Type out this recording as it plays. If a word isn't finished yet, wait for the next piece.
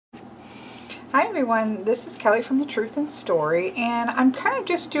Hi everyone, this is Kelly from The Truth in Story, and I'm kind of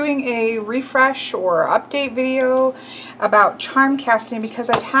just doing a refresh or update video about charm casting because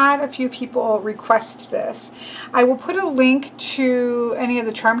I've had a few people request this. I will put a link to any of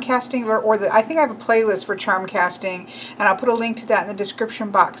the charm casting I think I have a playlist for charm casting, and I'll put a link to that in the description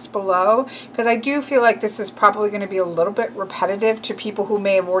box below because I do feel like this is probably going to be a little bit repetitive to people who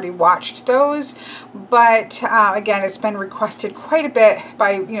may have already watched those, but again, it's been requested quite a bit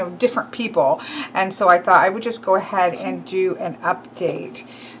by different people. And so I thought I would just go ahead and do an update.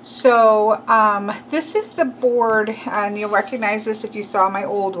 So this is the board, and you'll recognize this if you saw my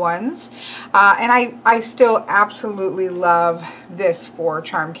old ones. And I still absolutely love this for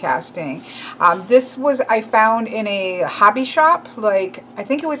charm casting. This was I found in a hobby shop, like I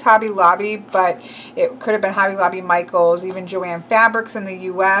think it was Hobby Lobby, but it could have been Hobby Lobby, Michaels, even Joann Fabrics in the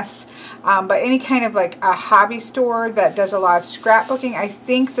US. But any kind of like a hobby store that does a lot of scrapbooking. I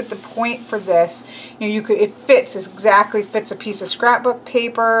think that the point for this, it exactly fits a piece of scrapbook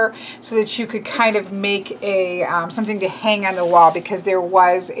paper, so that you could kind of make a something to hang on the wall, because there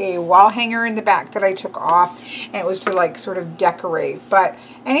was a wall hanger in the back that I took off, and it was to like sort of decorate. But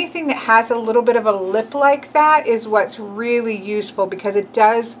anything that has a little bit of a lip like that is what's really useful, because it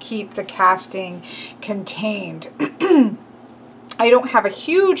does keep the casting contained. I don't have a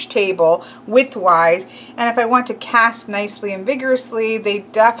huge table width-wise, and if I want to cast nicely and vigorously, they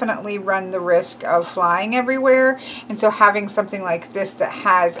definitely run the risk of flying everywhere, and so having something like this that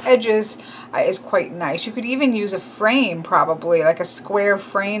has edges is quite nice. You could even use a frame, probably like a square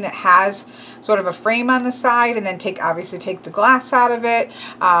frame that has sort of a frame on the side, and then obviously take the glass out of it.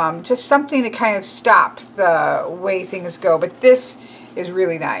 Just something to kind of stop the way things go. But this is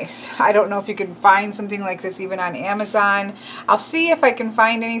really nice. I don't know if you can find something like this even on Amazon. I'll see if I can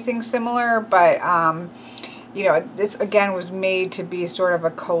find anything similar, but this again was made to be sort of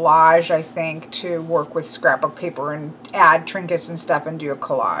a collage, I think, to work with scrapbook paper and add trinkets and stuff and do a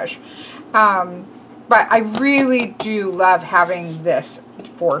collage. But I really do love having this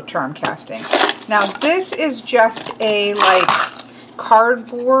for charm casting. Now this is just a like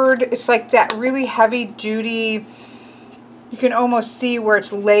cardboard. It's like that really heavy duty. You can almost see where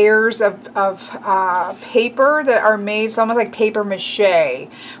it's layers of paper that are made. It's almost like paper mache,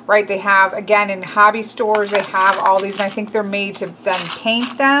 right? They have, again, in hobby stores, they have all these, and I think they're made to then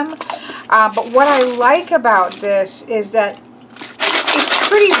paint them. But what I like about this is that it's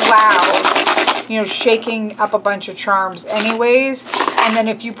pretty loud, shaking up a bunch of charms anyways. And then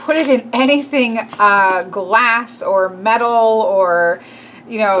if you put it in anything glass or metal or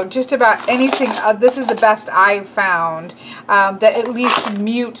just about anything, this is the best I've found, that at least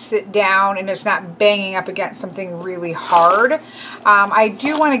mutes it down and it's not banging up against something really hard. I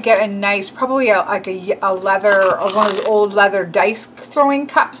do want to get a nice, probably like a leather, or one of those old leather dice throwing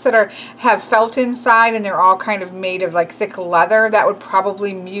cups that have felt inside, and they're all kind of made of like thick leather. That would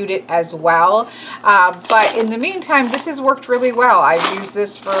probably mute it as well. But in the meantime, this has worked really well. I've used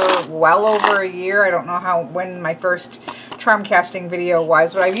this for well over a year. I don't know when my first charm casting video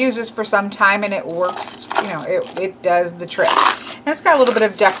was, but I've used this for some time, and it works. It does the trick. And it's got a little bit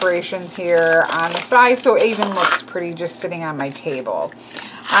of decorations here on the side, so it even looks pretty just sitting on my table.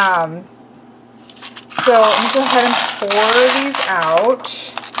 So let me go ahead and pour these out,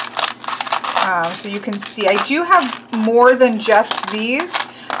 so you can see I do have more than just these,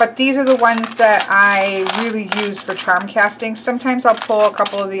 but these are the ones that I really use for charm casting. Sometimes I'll pull a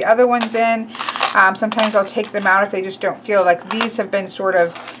couple of the other ones in. Sometimes I'll take them out if they just don't feel like these have been sort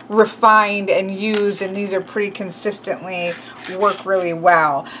of refined and used, and these are pretty consistently work really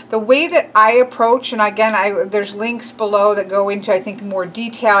well. The way that I approach, and again, there's links below that go into, I think, more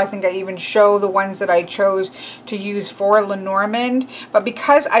detail. I think I even show the ones that I chose to use for Lenormand. But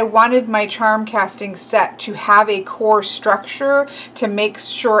because I wanted my charm casting set to have a core structure to make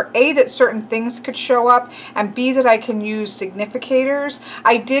sure, A, that certain things could show up, and B, that I can use significators,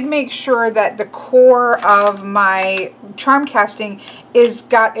 I did make sure that the core of my charm casting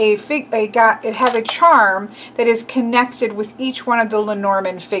it has a charm that is connected with each one of the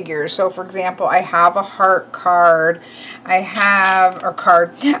Lenormand figures. So for example, I have a heart card, I have a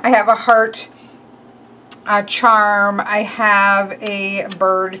heart charm, I have a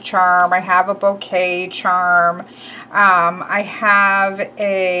bird charm, I have a bouquet charm, I have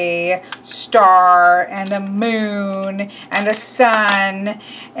a star and a moon and a sun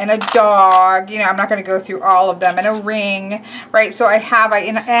and a dog. I'm not going to go through all of them, and a ring, right? So I have,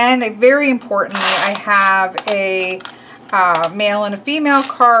 and very importantly, I have a male and a female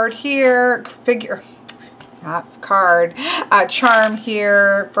card here, not card, charm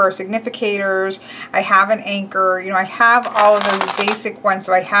here for significators. I have an anchor. You know, I have all of those basic ones.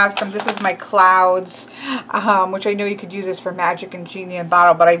 So I have some, this is my clouds, which I know you could use this for magic and genie and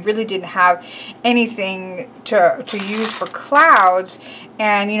bottle, but I really didn't have anything to use for clouds.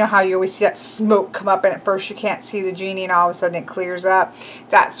 And you know how you always see that smoke come up and at first you can't see the genie and all of a sudden it clears up.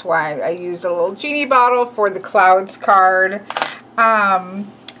 That's why I used a little genie bottle for the clouds card.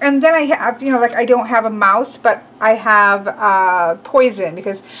 And then I have, you know, like I don't have a mouse, but I have poison,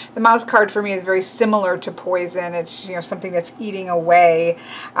 because the mouse card for me is very similar to poison. It's, you know, something that's eating away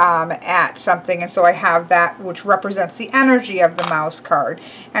at something. And so I have that, which represents the energy of the mouse card.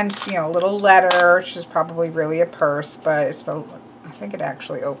 And, you know, a little letter, which is probably really a purse, but it's, I think it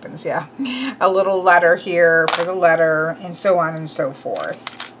actually opens, yeah. A little letter here for the letter, and so on and so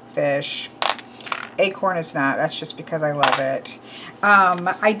forth. Fish. Acorn is not, that's just because I love it.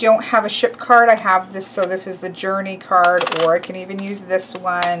 I don't have a ship card. I have this, so this is the journey card, or I can even use this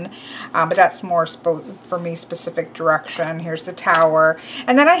one, but that's more for me specific direction. Here's the tower,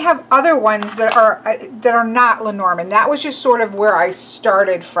 and then I have other ones that are not Lenormand. That was just sort of where I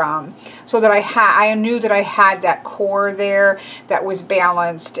started from, so that I knew that I had that core there that was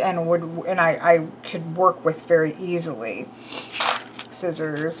balanced and I could work with very easily.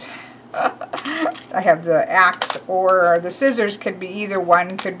 Scissors. I have the axe, or the scissors could be either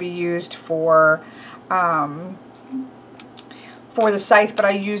one, could be used for the scythe, but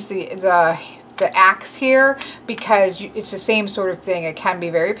I use the axe here because it's the same sort of thing. It can be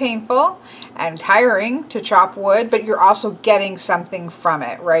very painful and tiring to chop wood, but you're also getting something from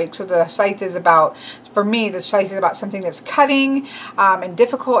it, right? So the scythe is about, for me, the scythe is about something that's cutting and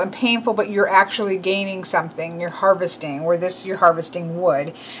difficult and painful, but you're actually gaining something. You're harvesting, where this, you're harvesting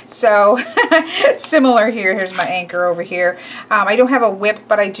wood. So similar here. Here's my anchor over here. I don't have a whip,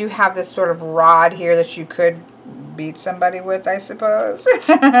 but I do have this sort of rod here that you could beat somebody with, I suppose.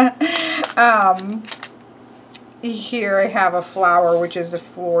 Here I have a flower, which is a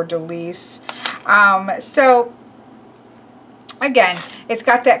fleur de lis. So again, it's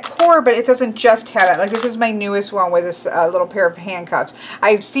got that core, but it doesn't just have that. Like, this is my newest one with this little pair of handcuffs.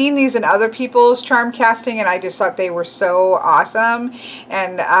 I've seen these in other people's charm casting, and I just thought they were so awesome.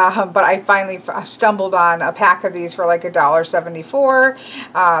 And but I finally stumbled on a pack of these for like $1.74,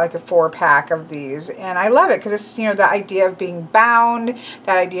 like a 4-pack of these, and I love it because it's, you know, the idea of being bound,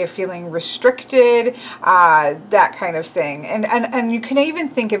 that idea of feeling restricted, that kind of thing. And you can even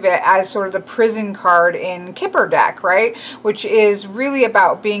think of it as sort of the prison card in Kipper deck, right? Which is really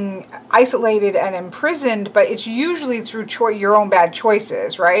about being isolated and imprisoned, but it's usually through your own bad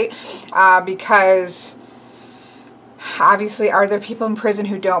choices, right? Because obviously, are there people in prison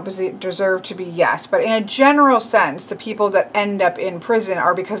who don't deserve to be? Yes. But in a general sense, the people that end up in prison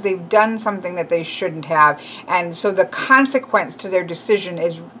are because they've done something that they shouldn't have. And so the consequence to their decision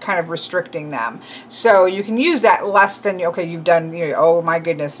is kind of restricting them. So you can use that less than, okay, you've done, you know, oh my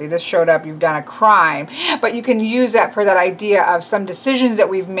goodness, see, this showed up, you've done a crime. But you can use that for that idea of some decisions that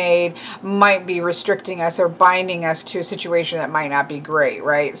we've made might be restricting us or binding us to a situation that might not be great,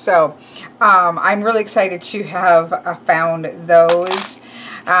 right? So I'm really excited to have found those.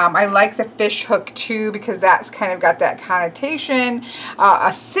 I like the fish hook too, because that's kind of got that connotation,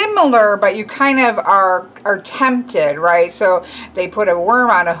 similar, but you kind of are tempted, right? So they put a worm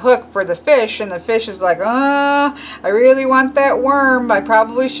on a hook for the fish, and the fish is like, I really want that worm. I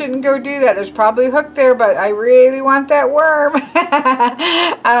probably shouldn't go do that. There's probably a hook there, but I really want that worm.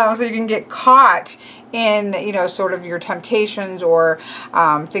 So you can get caught in, you know, sort of your temptations or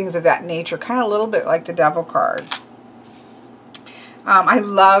things of that nature, kind of a little bit like the devil card. I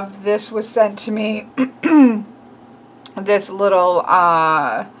love, this was sent to me, this little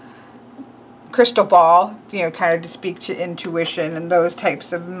crystal ball, you know, kind of to speak to intuition and those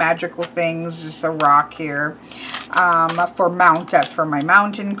types of magical things. Just a rock here for that's for my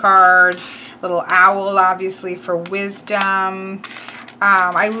mountain card. Little owl, obviously, for wisdom.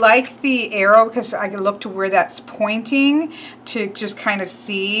 I like the arrow because I can look to where that's pointing to just kind of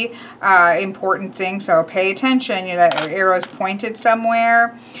see important things. So pay attention, you know, that arrow is pointed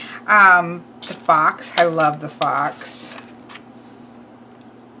somewhere. The fox, I love the fox.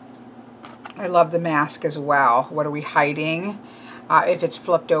 I love the mask as well. What are we hiding? If it's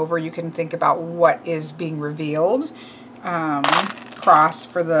flipped over, you can think about what is being revealed. Cross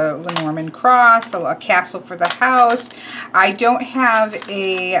for the Lenormand cross, a castle for the house. I don't have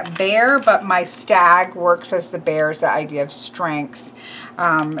a bear, but my stag works as the bear, is the idea of strength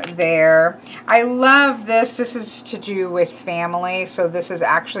there. I love this. This is to do with family. So this is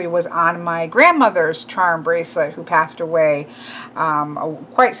actually was on my grandmother's charm bracelet, who passed away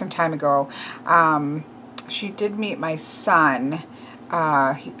quite some time ago. she did meet my son.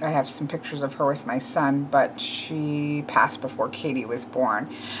 I have some pictures of her with my son, but she passed before Katie was born.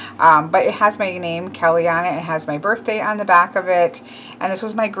 But it has my name, Kelly, on it. It has my birthday on the back of it. And this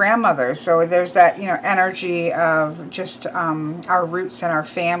was my grandmother. So there's that, you know, energy of just our roots and our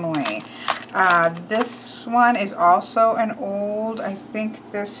family. This one is also an old, I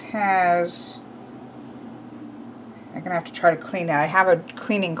think this has... I'm going to have to try to clean that. I have a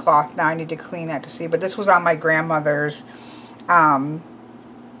cleaning cloth now. I need to clean that to see. But this was on my grandmother's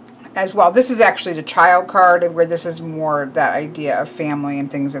as well. This is actually the child card, where this is more that idea of family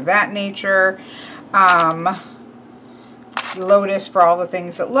and things of that nature. Lotus, for all the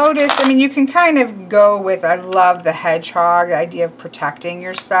things that Lotus. I mean, you can kind of go with, I love the hedgehog, the idea of protecting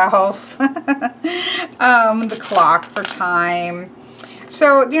yourself. The clock for time.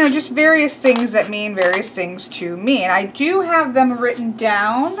 So, you know, just various things that mean various things to me. And I do have them written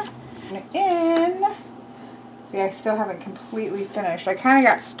down in... See, I still haven't completely finished. I kind of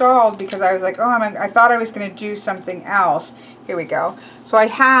got stalled because I was like, oh, I thought I was going to do something else. Here we go. So I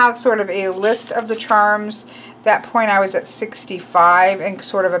have sort of a list of the charms. At that point I was at 65 and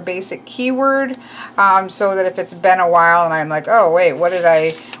sort of a basic keyword, so that if it's been a while and I'm like, oh wait, what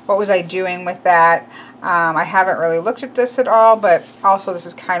was I doing with that? I haven't really looked at this at all, but also this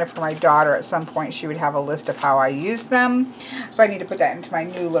is kind of for my daughter. At some point she would have a list of how I use them. So I need to put that into my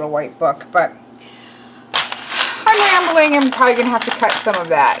new little white book. But I'm rambling. I'm probably going to have to cut some of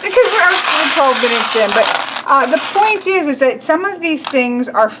that because we're 12 minutes in. But the point is that some of these things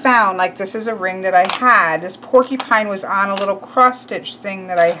are found. Like this is a ring that I had. This porcupine was on a little cross stitch thing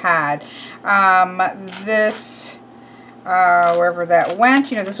that I had. This, wherever that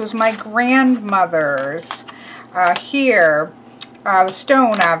went, you know, this was my grandmother's. Here, the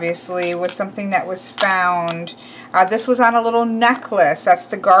stone obviously was something that was found. This was on a little necklace. That's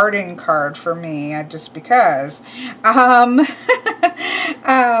the garden card for me, just because.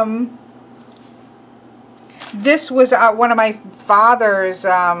 This was one of my father's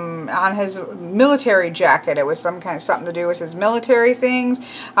on his military jacket. It was something to do with his military things.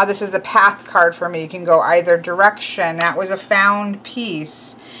 This is the path card for me. You can go either direction. That was a found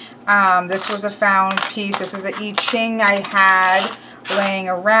piece. This was a found piece. This is the I Ching I had laying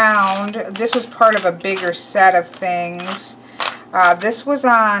around. This was part of a bigger set of things. This was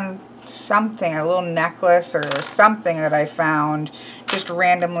on something, a little necklace or something that I found just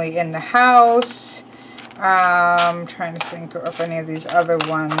randomly in the house. I'm trying to think if any of these other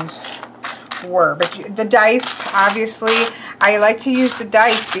ones were. But the dice, obviously, I like to use the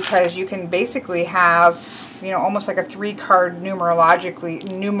dice because you can basically have, you know, almost like a 3-card numerology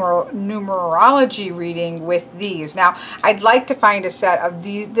reading with these. Now, I'd like to find a set of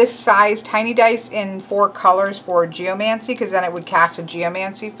this size tiny dice in 4 colors for geomancy, because then it would cast a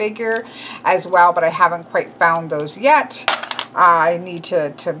geomancy figure as well, but I haven't quite found those yet. I need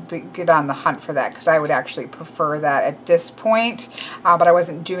to get on the hunt for that, because I would actually prefer that at this point. But I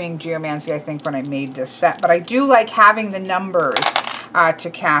wasn't doing geomancy, I think, when I made this set. But I do like having the numbers to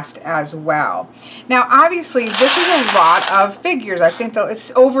cast as well. Now, obviously, this is a lot of figures. I think that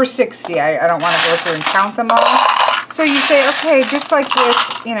it's over 60. I don't want to go through and count them all. So you say, okay, just like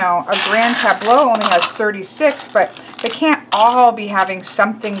with, you know, a grand tableau only has 36, but they can't all be having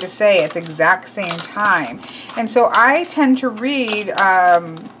something to say at the exact same time. And so I tend to read,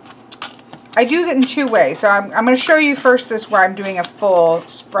 I do it in 2 ways. So I'm going to show you first this where I'm doing a full,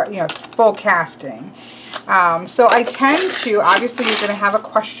 full casting. So I tend to, obviously you're going to have a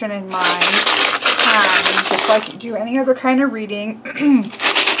question in mind, just like you do any other kind of reading.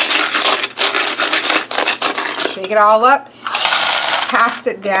 Shake it all up, cast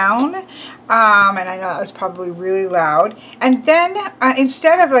it down, and I know that was probably really loud. And then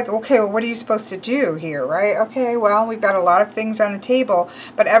instead of like, okay, well, what are you supposed to do here, right? Okay, well, we've got a lot of things on the table,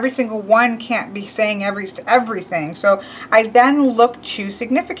 but every single one can't be saying everything. So I then look to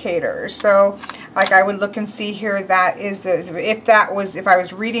significators. So like I would look and see here, that is if I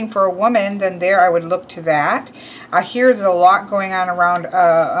was reading for a woman, then there I would look to that. Here's a lot going on around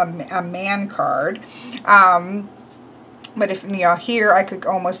a man card. But if, you know, here I could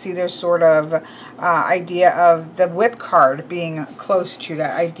almost see there's sort of idea of the whip card being close to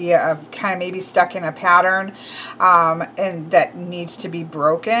that idea of kind of maybe stuck in a pattern and that needs to be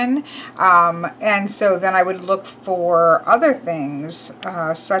broken. And so then I would look for other things,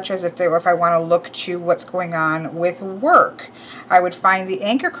 such as if I want to look to what's going on with work. I would find the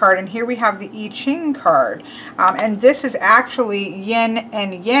anchor card, and here we have the I Ching card. And this is actually yin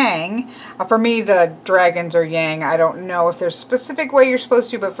and yang. For me, the dragons are yang. I don't know know if there's a specific way you're supposed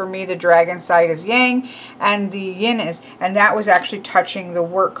to, but for me the dragon side is yang and the yin is, and that was actually touching the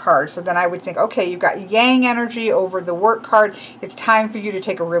work card. So then I would think, okay, you've got yang energy over the work card. It's time for you to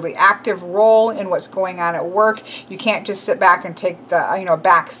take a really active role in what's going on at work. You can't just sit back and take the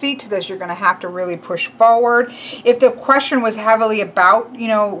back seat to this. You're going to have to really push forward. If the question was heavily about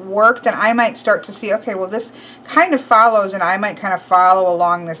work, then I might start to see, okay, well, this kind of follows, and I might kind of follow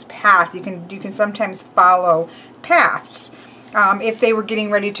along this path. You can sometimes follow paths. If they were getting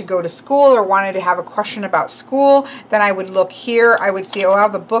ready to go to school or wanted to have a question about school, then I would look here. I would see, oh, well,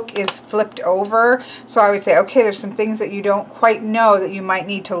 the book is flipped over. So I would say, okay, there's some things that you don't quite know that you might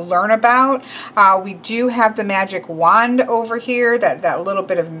need to learn about. We do have the magic wand over here, that little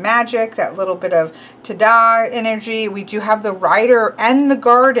bit of magic, that little bit of ta-da energy. We do have the rider and the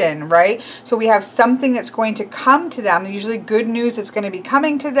garden, right? So we have something that's going to come to them, usually good news that's going to be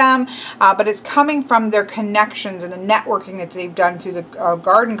coming to them, but it's coming from their connections and the networking that they've done through the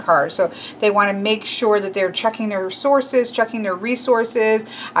garden card. So they want to make sure that they're checking their sources, checking their resources,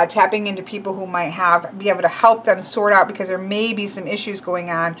 tapping into people who might be able to help them sort out, because there may be some issues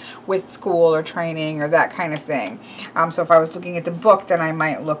going on with school or training or that kind of thing. So if I was looking at the book, then I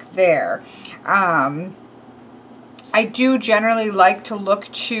might look there. I do generally like to look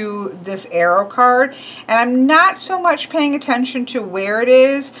to this arrow card, and I'm not so much paying attention to where it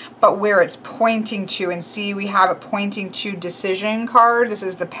is, but where it's pointing to. And see, we have it pointing to decision card. This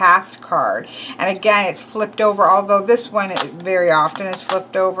is the path card. And again, it's flipped over, although this one very often is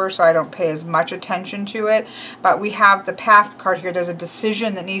flipped over, so I don't pay as much attention to it. But we have the path card here. There's a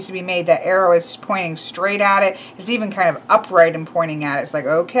decision that needs to be made. That arrow is pointing straight at it. It's even kind of upright and pointing at it. It's like,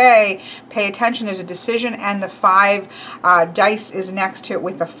 okay, pay attention. There's a decision, and the 5 dice is next to it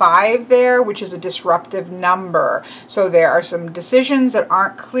with the 5 there, which is a disruptive number. So there are some decisions that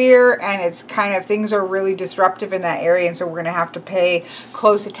aren't clear, and it's kind of, things are really disruptive in that area, and so we're going to have to pay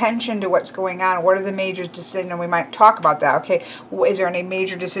close attention to what's going on. What are the major decisions? And we might talk about that. Okay, is there any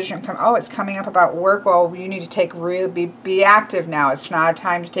major decision oh, it's coming up about work? Well, you need to be active now. It's not a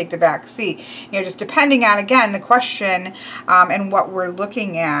time to take the back seat. Just depending on, again, the question and what we're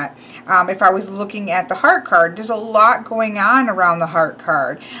looking at. If I was looking at the heart card, there's a lot going on around the heart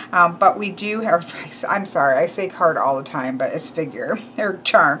card, but we do have, I'm sorry, I say card all the time, but it's figure or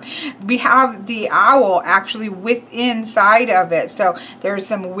charm. We have the owl actually inside of it, so there's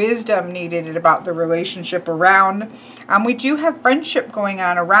some wisdom needed about the relationship around. We do have friendship going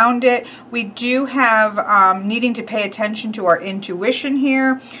on around it. We do have needing to pay attention to our intuition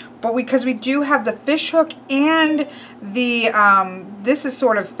here, but because we do have the fish hook and the this is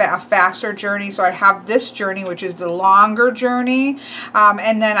sort of a faster journey, so I have this journey, which is the longer journey,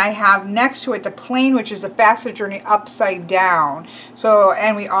 and then I have next to it the plane, which is a faster journey upside down. So,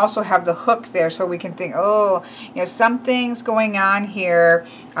 and we also have the hook there, so we can think, oh, something's going on here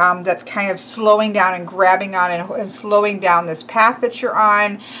that's kind of slowing down and grabbing on and slowing down this path that you're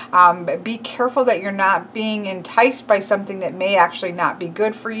on. Be careful that you're not being enticed by something that may actually not be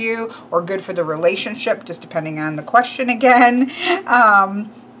good for you or good for the relationship, just depending on the question again.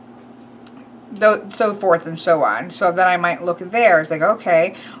 So forth and so on. So then I might look there. It's like,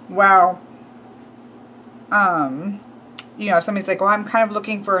 okay, well, somebody's like, well, I'm kind of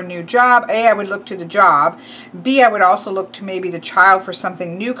looking for a new job. A, I would look to the job. B, I would also look to maybe the child for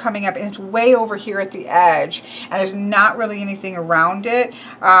something new coming up, and it's way over here at the edge, and there's not really anything around it.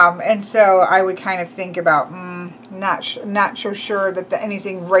 And so I would kind of think about, not so sure that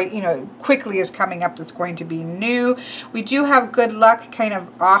anything quickly is coming up that's going to be new. We do have good luck kind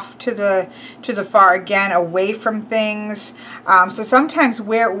of off to the far, again, away from things. So sometimes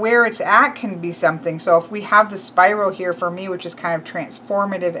where it's at can be something. So if we have the spiral here for me, which is kind of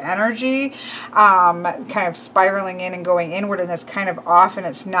transformative energy, kind of spiraling in and going inward, and it's kind of off and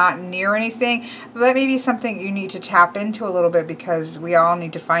it's not near anything, that may be something you need to tap into a little bit, because we all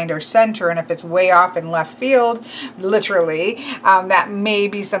need to find our center, and if it's way off in left field, literally, that may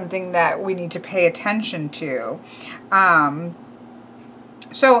be something that we need to pay attention to.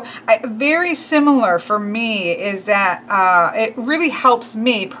 So very similar for me is that it really helps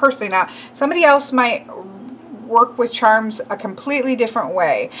me personally. Now, somebody else might work with charms a completely different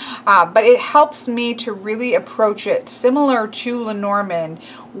way, but it helps me to really approach it similar to Lenormand,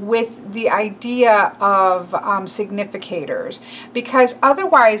 with the idea of significators, because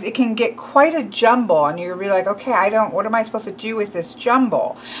otherwise it can get quite a jumble, and you'll be like, okay, what am I supposed to do with this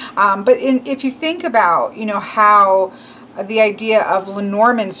jumble? But if you think about, how the idea of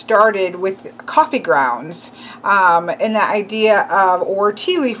Lenormand started with coffee grounds, and the idea of, or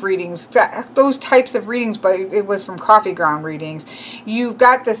tea leaf readings, those types of readings, but it was from coffee ground readings. You've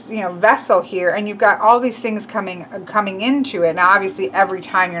got this, you know, vessel here, and you've got all these things coming into it. Now, obviously, every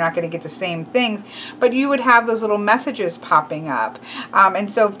time you're not going to get the same things, but you would have those little messages popping up.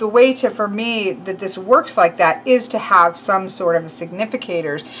 And so the way for me, that this works like that is to have some sort of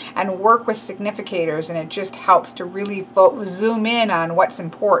significators and work with significators, and it just helps to really zoom in on what's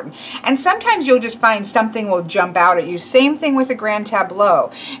important. And sometimes you'll just find something will jump out at you. Same thing with a grand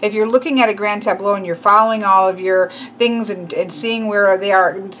tableau. If you're looking at a grand tableau and you're following all of your things and seeing where they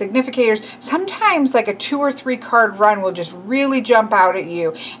are significators, sometimes like a 2 or 3 card run will just really jump out at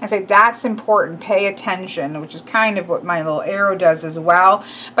you and say, that's important, pay attention, which is kind of what my little arrow does as well.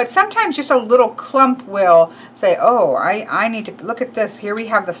 But sometimes just a little clump will say, oh, I need to look at this. Here we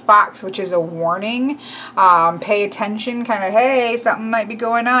have the fox, which is a warning. Pay attention, kind of, hey, something might be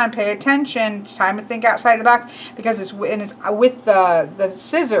going on. Pay attention. It's time to think outside the box, because it's with the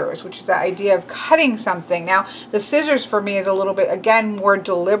scissors, which is the idea of cutting something. Now, the scissors for me is a little bit, again, more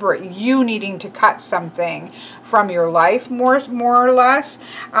deliberate. You needing to cut something from your life, more or less.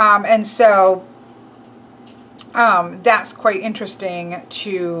 And so that's quite interesting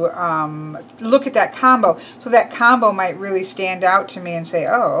to look at that combo. So that combo might really stand out to me and say,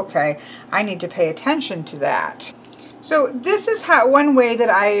 oh, okay, I need to pay attention to that. So this is one way that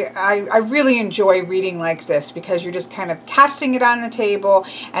I really enjoy reading like this, because you're just kind of casting it on the table,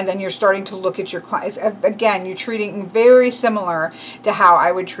 and then you're starting to look at your clients. Again, you're treating very similar to how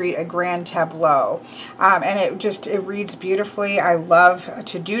I would treat a grand tableau. And it reads beautifully. I love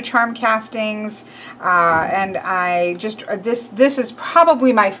to do charm castings, and this is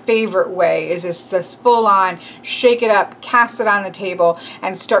probably my favorite way, is this full on shake it up, cast it on the table,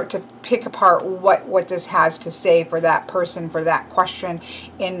 and start to pick apart what this has to say for that person, for that question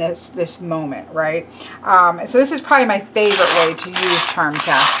in this moment, right? So this is probably my favorite way to use charm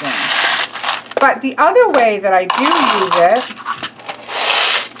casting. But the other way that I do use it,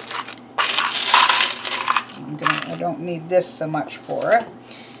 I don't need this so much for it,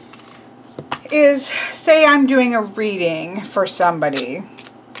 is say I'm doing a reading for somebody.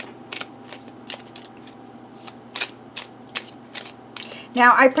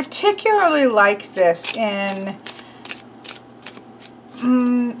 Now, I particularly like this in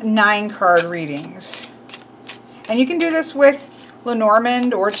 9-card readings. And you can do this with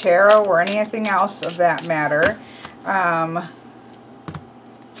Lenormand or tarot or anything else of that matter.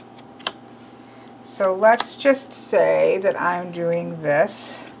 So let's just say that I'm doing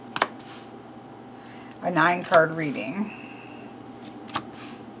this, a 9-card reading.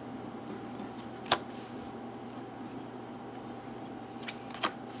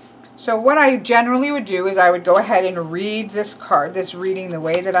 So what I generally would do is I would go ahead and read this reading the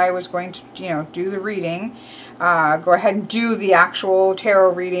way that I was going to, do the reading. Go ahead and do the actual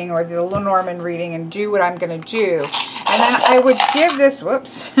tarot reading or the Lenormand reading and do what I'm going to do. And then I would give this,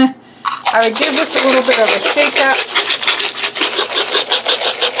 I would give this a little bit of a shake up.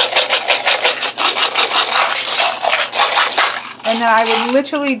 And then I would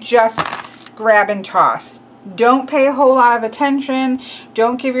literally just grab and toss. Don't pay a whole lot of attention.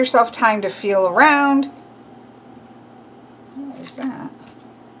 Don't give yourself time to feel around. What was that?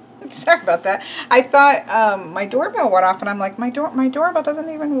 Sorry about that. I thought my doorbell went off, and I'm like, my doorbell doesn't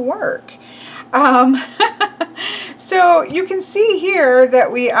even work. So you can see here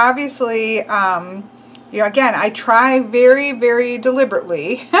that we obviously, again, I try very, very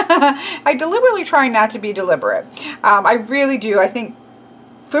deliberately. I deliberately try not to be deliberate. I really do. I think,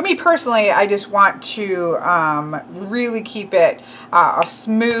 for me personally, I just want to really keep it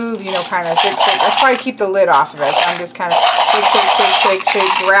smooth, kind of shake. I try to keep the lid off of it. So I'm just kind of shake,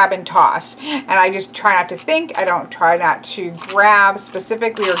 grab and toss. And I just try not to think. I don't try not to grab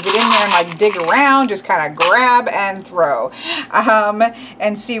specifically or get in there and like dig around. Just kind of grab and throw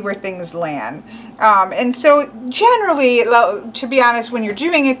and see where things land. And so generally, to be honest, when you're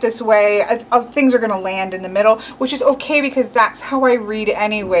doing it this way, things are going to land in the middle, which is okay because that's how I read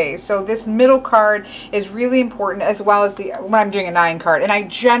anyway. So this middle card is really important, as well as when I'm doing a 9 card. And I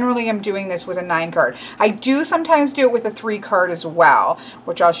generally am doing this with a 9 card. I do sometimes do it with a 3 card as well,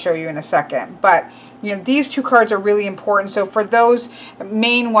 which I'll show you in a second. But these 2 cards are really important. So for those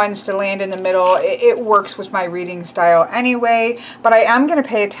main ones to land in the middle, it works with my reading style anyway. But I am going to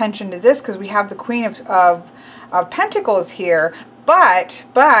pay attention to this because we have the Queen of Pentacles here. But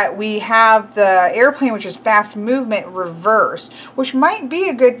we have the airplane, which is fast movement, reverse, which might be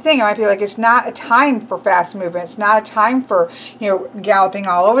a good thing. It might be like, it's not a time for fast movement. It's not a time for, you know, galloping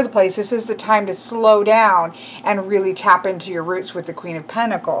all over the place. This is the time to slow down and really tap into your roots with the Queen of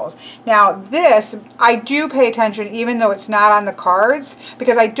Pentacles. Now this, I do pay attention, even though it's not on the cards,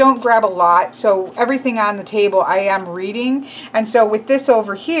 because I don't grab a lot. So everything on the table I am reading. And so with this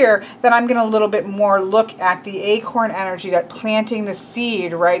over here, then I'm going to a little bit more look at the acorn energy, that planting the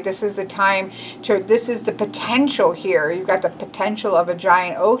seed, right? This is the time to, this is the potential here. You've got the potential of a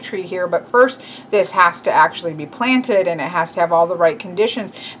giant oak tree here, but first this has to actually be planted and it has to have all the right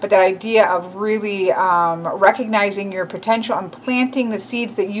conditions. But that idea of really recognizing your potential and planting the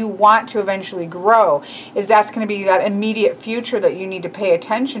seeds that you want to eventually grow, is that's going to be that immediate future that you need to pay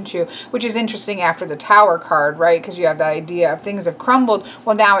attention to, which is interesting after the Tower card, right? Because you have that idea of things have crumbled.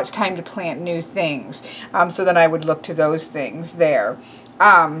 Well, now it's time to plant new things. So then I would look to those things there.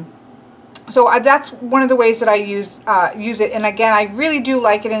 So that's one of the ways that I use it. And again, I really do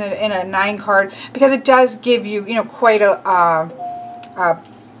like it in a 9 card, because it does give you, you know, quite a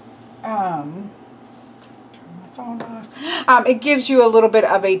turn my phone off. It gives you a little bit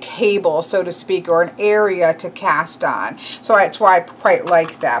of a table, so to speak, or an area to cast on. So that's why I quite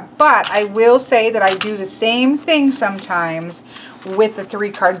like that. But I will say that I do the same thing sometimes with the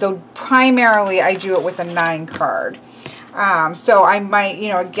 3 card, though primarily I do it with a 9 card. So I might, you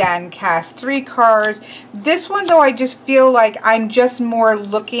know, again, cast 3 cards. This one, though, I just feel like I'm just more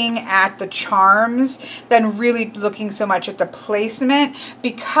looking at the charms than really looking so much at the placement,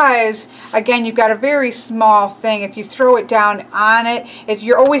 because, again, you've got a very small thing. If you throw it down on it,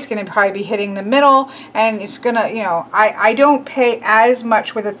 you're always going to probably be hitting the middle, and it's going to, you know, I don't pay as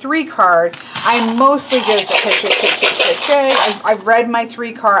much with a 3 card. I mostly just, I've read my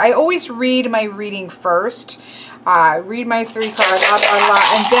 3 card. I always read my reading first. Read my 3 cards, blah, blah, blah,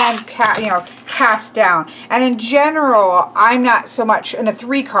 and then cast down. And in general, I'm not so much in a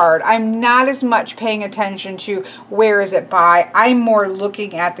 3 card. I'm not as much paying attention to where is it by. I'm more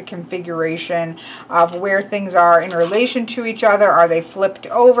looking at the configuration of where things are in relation to each other. Are they flipped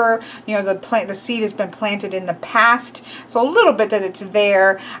over? You know, the seed has been planted in the past, so a little bit that it's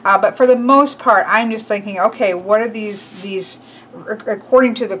there. But for the most part, I'm just thinking, okay, what are these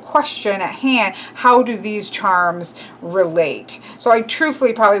according to the question at hand, how do these charms relate? So I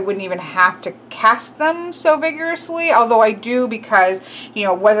truthfully probably wouldn't even have to cast them so vigorously, although I do, because, you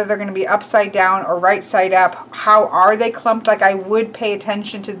know, whether they're going to be upside down or right side up, how are they clumped? Like, I would pay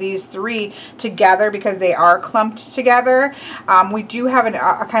attention to these 3 together because they are clumped together. We do have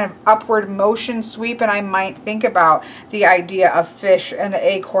a kind of upward motion sweep, and I might think about the idea of fish and the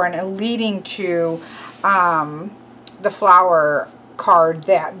acorn and leading to the flower card,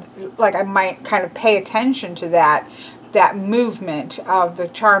 that, like, I might kind of pay attention to that movement of the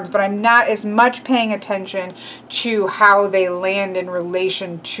charms, but I'm not as much paying attention to how they land in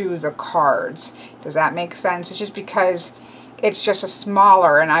relation to the cards. Does that make sense? It's just because it's just a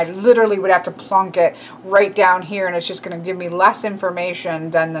smaller, and I literally would have to plunk it right down here, and it's just going to give me less information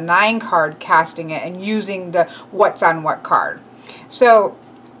than the 9 card casting it and using the what's on what card. So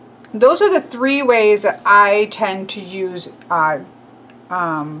those are the 3 ways that I tend to use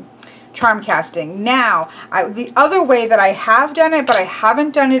charm casting. Now, the other way that I have done it, but I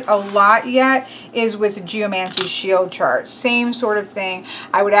haven't done it a lot yet, is with Geomancy shield charts. Same sort of thing.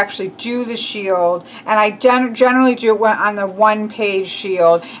 I would actually do the shield, and I generally do it on the 1-page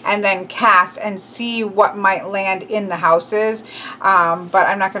shield, and then cast and see what might land in the houses. But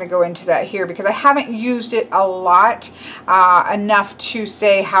I'm not going to go into that here because I haven't used it a lot enough to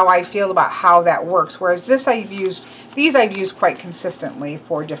say how I feel about how that works. Whereas this I've used quite consistently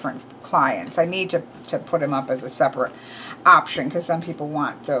for different clients. I need to put them up as a separate option because some people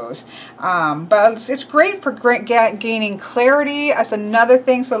want those. But it's great for gaining clarity. That's another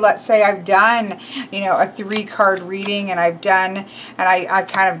thing. So let's say I've done, you know, a 3-card reading, and I've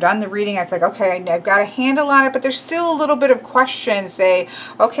kind of done the reading. I think, okay, I've got a handle on it, but there's still a little bit of question. Say,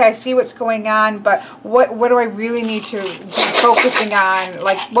 okay, I see what's going on, but what do I really need to be focusing on?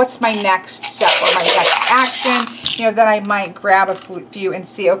 Like, what's my next step or my next action? You know, then I might grab a few and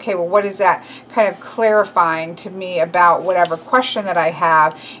see, okay, well, what is that kind of clarifying to me about whatever question that I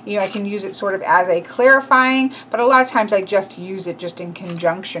have? You know, I can use it sort of as a clarifying, but a lot of times I just use it just in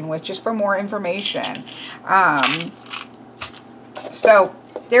conjunction with, just for more information. So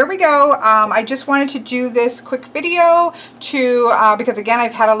there we go. I just wanted to do this quick video because again,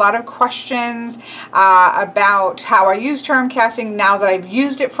 I've had a lot of questions about how I use charm casting now that I've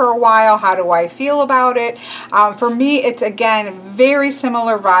used it for a while. How do I feel about it? For me, it's again very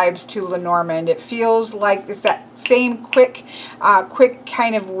similar vibes to Lenormand. It feels like it's that same quick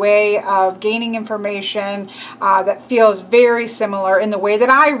kind of way of gaining information that feels very similar. In the way that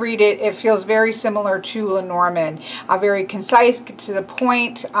I read it, it feels very similar to Lenormand. Very concise, get to the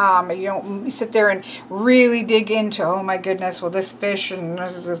point. You don't sit there and really dig into, oh my goodness, well this fish and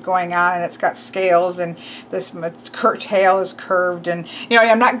this is going on and it's got scales and this tail is curved, and you know,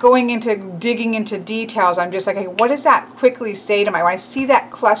 I'm not going into digging into details. I'm just like, hey, what does that quickly say to me? When I see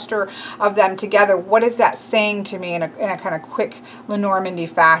that cluster of them together, what is that saying to me in a kind of quick Lenormand-y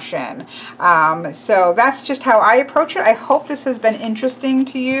fashion? So that's just how I approach it. I hope this has been interesting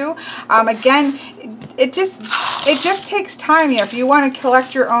to you. Again, it just takes time. You know, if you want to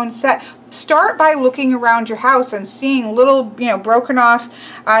collect your own set, start by looking around your house and seeing little, you know, broken off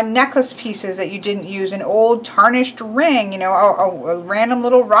necklace pieces that you didn't use, an old tarnished ring, you know, a random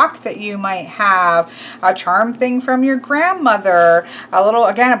little rock that you might have, a charm thing from your grandmother, a little,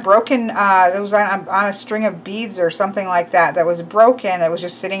 again, a broken, it was on a string of beads or something like that that was broken, that was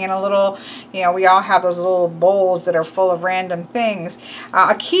just sitting in a little, you know, we all have those little bowls that are full of random things.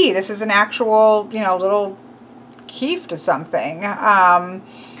 A key, this is an actual, you know, little key to something.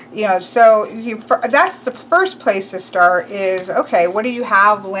 You know, so that's the first place to start is, okay, what do you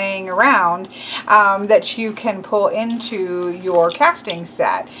have laying around that you can pull into your casting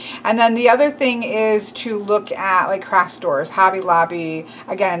set? And then the other thing is to look at like craft stores, Hobby Lobby,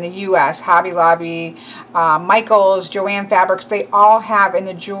 again in the US, Hobby Lobby, Michael's, Joann Fabrics, they all have in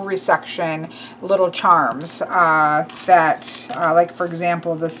the jewelry section little charms that, like for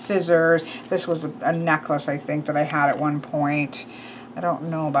example, the scissors. This was a necklace I think that I had at one point. I don't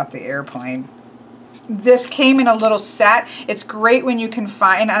know about the airplane. This came in a little set. It's great when you can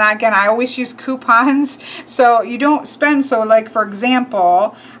find, and again, I always use coupons, so you don't spend, so like for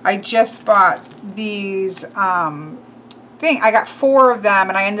example, I just bought these I got 4 of them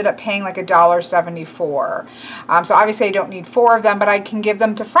and I ended up paying like $1.74. So obviously I don't need 4 of them, but I can give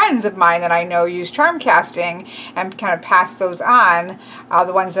them to friends of mine that I know use charm casting and kind of pass those on,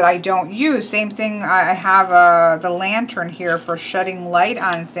 the ones that I don't use. Same thing, I have the lantern here for shedding light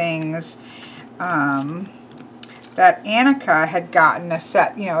on things. That Annika had gotten a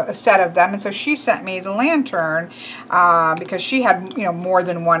set, you know, a set of them, and so she sent me the lantern because she had, you know, more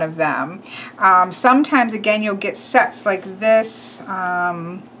than one of them. Sometimes, again, you'll get sets like this.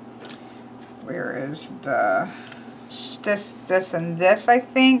 Where is this and this, I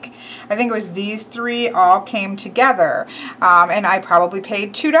think it was these 3 all came together, and I probably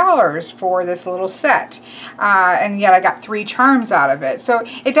paid $2 for this little set, and yet I got 3 charms out of it. So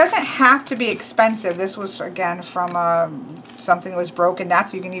it doesn't have to be expensive. This was again from something that was broken.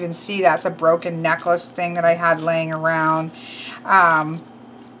 That's, you can even see that's a broken necklace thing that I had laying around,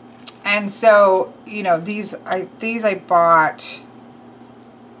 and so, you know, these I bought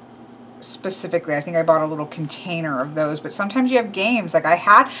specifically. I think I bought a little container of those, but sometimes you have games. Like I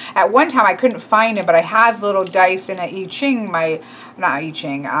had, at one time I couldn't find it, but I had little dice in a I Ching, my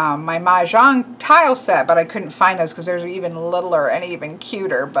Mahjong tile set, but I couldn't find those because there's even littler and even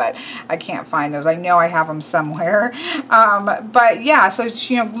cuter, but I can't find those. I know I have them somewhere. But yeah, so,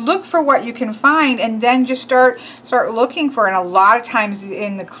 you know, look for what you can find and then just start looking for it. And a lot of times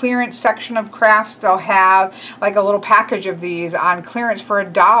in the clearance section of crafts, they'll have like a little package of these on clearance for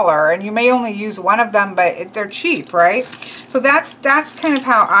 $1, and you may only use one of them, but they're cheap, right? So that's kind of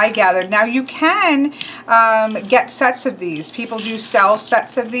how I gathered. Now you can get sets of these. People do sell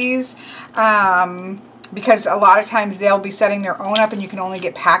sets of these because a lot of times they'll be setting their own up and you can only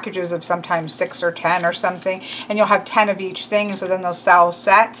get packages of sometimes 6 or 10 or something, and you'll have 10 of each thing, so then they'll sell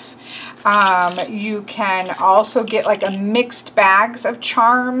sets. You can also get like a mixed bags of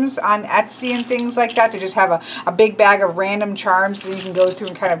charms on Etsy and things like that, to just have a big bag of random charms that you can go through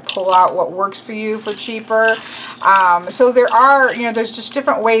and kind of pull out what works for you for cheaper. So there are, you know, there's just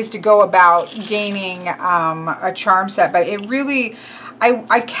different ways to go about gaining a charm set, but it really,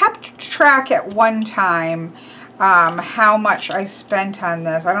 I kept track at one time how much I spent on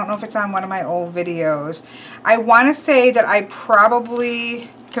this. I don't know if it's on one of my old videos. I want to say that I probably,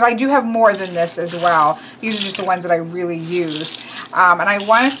 because I do have more than this as well. These are just the ones that I really use. And I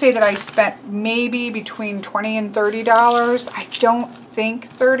want to say that I spent maybe between $20 and $30. I don't think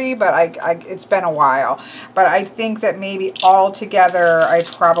 30, but it's been a while. But I think that maybe all together I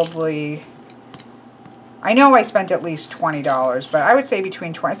probably I know I spent at least $20, but I would say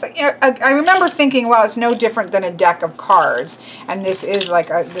between 20. It's like, yeah, I remember thinking, well, it's no different than a deck of cards. And this is like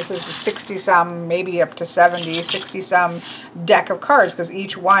this is a 60-some, maybe up to 70, 60-some deck of cards, because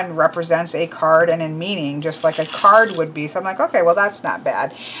each one represents a card and a meaning, just like a card would be. So I'm like, okay, well, that's not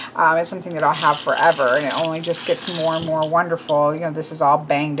bad. It's something that I'll have forever, and it only just gets more and more wonderful. You know, this is all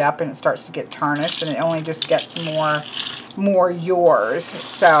banged up, and it starts to get tarnished, and it only just gets more yours.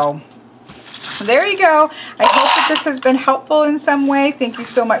 So there you go. I hope that this has been helpful in some way. Thank you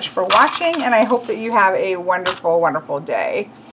so much for watching, and I hope that you have a wonderful, wonderful day.